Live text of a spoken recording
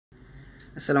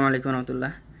আসসালামু আলাইকুম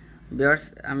রহমতুল্লাহ। ভিউয়ার্স,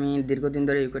 আমি দীর্ঘদিন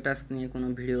ধরে টাস্ক নিয়ে কোনো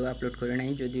ভিডিও আপলোড করি নাই,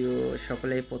 যদিও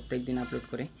সকলেই প্রত্যেক দিন আপলোড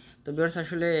করে। তো ভিউয়ার্স,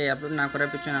 আসলে আপলোড না করার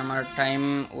পিছনে আমার টাইম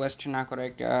ওয়েস্ট না করা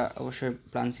একটা অবশ্যই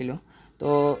প্ল্যান ছিল। তো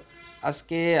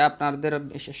আজকে আপনাদের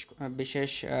বিশেষ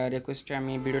বিশেষ রিকোয়েস্টে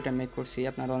আমি ভিডিওটা মেক করছি।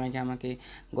 আপনারা অনেকে আমাকে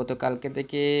গতকালকে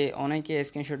থেকে অনেকে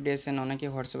স্ক্রিনশট দিয়েছেন, অনেকে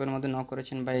হোয়াটসঅ্যাপের মধ্যে নক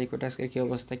করেছেন, বা টাস্কের কী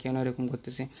অবস্থা, কেন এরকম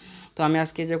করতেছে। তো আমি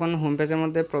আজকে যখন হোম পেজের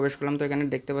মধ্যে প্রবেশ করলাম, তো এখানে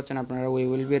দেখতে পাচ্ছেন আপনারা, we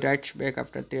will be right back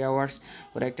after 3 hours.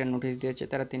 ওরা একটা নোটিশ দিয়েছে,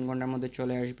 তারা 3 ঘন্টার মধ্যে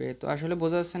চলে আসবে। তো আসলে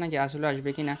বোঝা যাচ্ছে না কি আসলে আসবে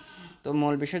কি না। তো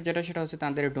মূল বিষয় যেটা, সেটা হচ্ছে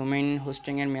তাদের ডোমেইন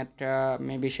হোস্টিংয়ের মেয়াদটা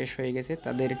মেবি শেষ হয়ে গেছে,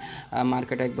 তাদের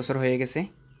মার্কেট 1 বছর হয়ে গেছে।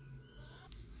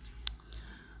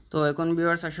 তো এখন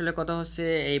ভিউয়ার্স, আসলে কথা হচ্ছে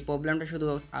এই প্রবলেমটা শুধু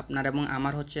আপনার এবং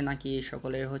আমার হচ্ছে নাকি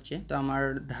সকলের হচ্ছে। তো আমার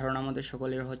ধারণা মধ্যে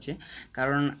সকলের হচ্ছে,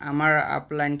 কারণ আমার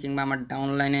আপলাইন কিংবা আমার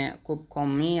ডাউনলাইনে খুব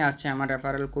কমই আছে, আমার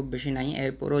রেফারেল খুব বেশি নাই।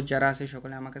 এরপরও যারা আছে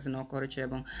সকলে আমার কাছে নক করেছে,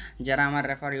 এবং যারা আমার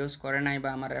রেফার ইউজ করে নাই বা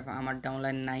আমার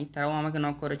ডাউনলাইন নাই, তারাও আমাকে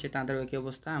নক করেছে, তাদেরও একই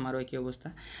অবস্থা, আমারও একই অবস্থা।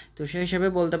 তো সেই হিসেবে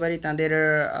বলতে পারি তাদের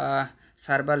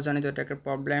সার্ভার জনিত এটা একটা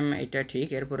প্রবলেম, এটা ঠিক।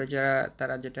 এরপরে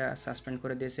তারা যেটা সাসপেন্ড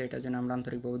করে দিয়েছে, এটার জন্য আমরা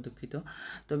আন্তরিকভাবে দুঃখিত।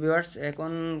 তো ভিউয়ার্স,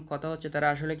 এখন কথা হচ্ছে তারা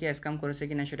আসলে কি স্ক্যাম করেছে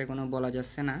কিনা সেটা কোনো বলা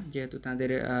যাচ্ছে না, যেহেতু তাদের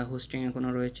হোস্টিং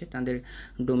এখনও রয়েছে, তাদের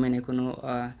ডোমেন এখনও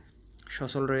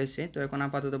সচল রয়েছে। তো এখন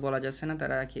আপাতত বলা যাচ্ছে না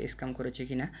তারা কি স্ক্যাম করেছে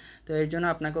কিনা। তো এর জন্য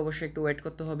আপনাকে অবশ্যই একটু ওয়েট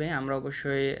করতে হবে। আমরা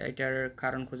অবশ্যই এটার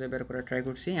কারণ খুঁজে বের করার ট্রাই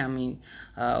করছি। আমি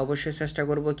অবশ্যই চেষ্টা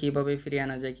করব কীভাবে ফিরিয়ে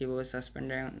আনা যায়, কীভাবে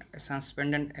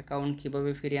সাসপেন্ডেড অ্যাকাউন্ট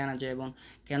কীভাবে ফিরিয়ে আনা যায় এবং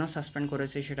কেন সাসপেন্ড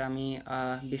করেছে সেটা আমি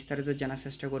বিস্তারিত জানার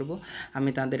চেষ্টা করব। আমি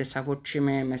তাদের সাপোর্ট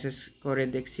টিমে মেসেজ করে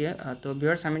দেখছি। তো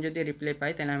ভিউয়ার্স, আমি যদি রিপ্লাই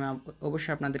পাই তাহলে আমি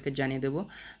অবশ্যই আপনাদেরকে জানিয়ে দেবো।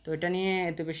 তো এটা নিয়ে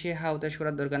এত বেশি হাউতাশ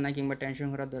করার দরকার নাই কিংবা টেনশন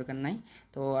করার দরকার নাই।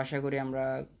 তো আশা করি আমরা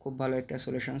খুব ভালো একটা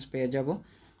সলিউশনস পেয়ে যাব।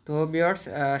 তো ভিউয়ার্স,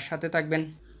 সাথে থাকবেন।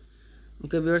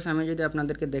 ওকে ভিউয়ার্স, আমি যদি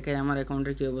আপনাদেরকে দেখাই আমার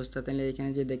অ্যাকাউন্টের কী অবস্থা, তাহলে এখানে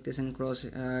যে দেখতেছেন ক্রস,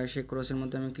 সেই ক্রসের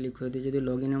মধ্যে আমি ক্লিক করে দিই। যদি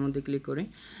লগ ইনের মধ্যে ক্লিক করি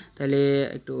তাহলে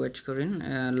একটু ওয়েট করেন।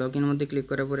 লগ ইনের মধ্যে ক্লিক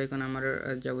করার পরে এখন আমার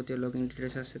যাবতীয় লগ ইন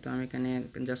ডিটেলস আছে, তো আমি এখানে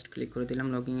জাস্ট ক্লিক করে দিলাম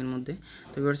লগ ইনের মধ্যে।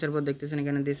 তো ভিউয়ার্স, এরপর দেখতেছেন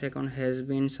এখানে this account has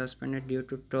been suspended due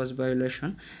to toss violation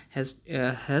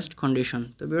হ্যাস্ট condition.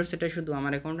 তো ভিউয়ার্স, এটা শুধু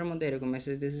আমার অ্যাকাউন্টের মধ্যে এরকম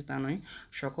মেসেজ দিয়েছে তা নয়,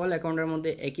 সকল অ্যাকাউন্টের মধ্যে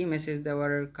একই মেসেজ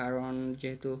দেওয়ার কারণ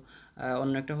যেহেতু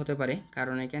অন্য একটা হতে পারে,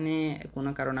 কারণ এখানে কোনো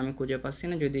কারণ আমি খুঁজে পাচ্ছি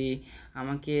না। যদি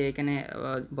আমাকে এখানে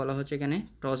বলা হচ্ছে এখানে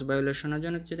টস ভায়োলেশনের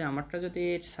জন্য যদি আমারটা যদি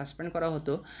সাসপেন্ড করা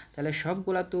হতো, তাহলে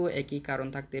সবগুলা তো একই কারণ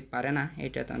থাকতে পারে না।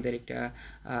 এটা তাদের একটা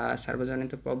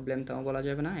সার্বজনীত প্রবলেম, তাও বলা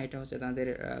যাবে না, এটা হচ্ছে তাদের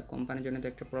কোম্পানির জন্য তো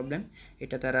একটা প্রবলেম,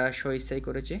 এটা তারা স্বইচ্ছাই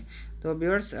করেছে। তো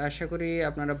ভিউয়ার্স, আশা করি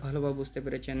আপনারা ভালোভাবে বুঝতে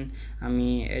পেরেছেন। আমি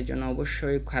এর জন্য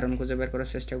অবশ্যই কারণ খুঁজে বের করার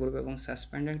চেষ্টা করব, এবং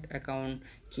সাসপেন্ডেড অ্যাকাউন্ট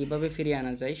কীভাবে ফিরিয়ে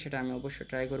আনা যায় সেটা আমি অবশ্যই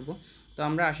ট্রাই করব। তো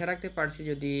আমরা আশা রাখতে পারছি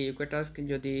যদি ইকুইটাস্ক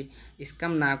যদি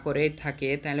স্ক্যাম না করে থাকে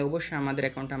তাহলে অবশ্যই আমাদের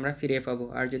অ্যাকাউন্ট আমরা ফিরিয়ে পাবো।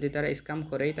 আর যদি তারা স্ক্যাম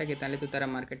করেই থাকে তাহলে তো তারা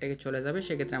মার্কেট থেকে চলে যাবে,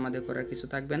 সেক্ষেত্রে আমাদের করার কিছু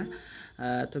থাকবে না।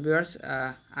 তো ভিউয়ার্স,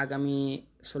 আগামী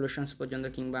সলিউশনস পর্যন্ত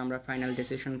কিংবা আমরা ফাইনাল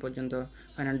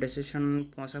ডিসিশন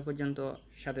পৌঁছা পর্যন্ত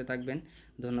সাথে থাকবেন।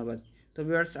 ধন্যবাদ। তো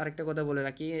ভিউয়ার্স, আরেকটা কথা বলে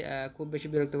রাখি, খুব বেশি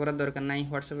বিরক্ত করার দরকার নাই।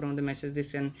 হোয়াটসঅ্যাপের মধ্যে মেসেজ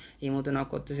দিচ্ছেন, এই মতো নক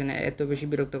করতেছেন, এত বেশি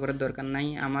বিরক্ত করার দরকার নাই।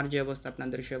 আমার যে অবস্থা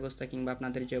আপনাদের সেই অবস্থা, কিংবা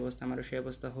আপনাদের যে অবস্থা আমারও সেই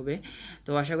অবস্থা হবে। তো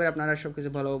আশা করি আপনারা সব কিছু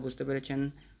ভালোভাবে বুঝতে পেরেছেন।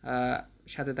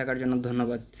 সাথে থাকার জন্য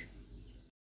ধন্যবাদ।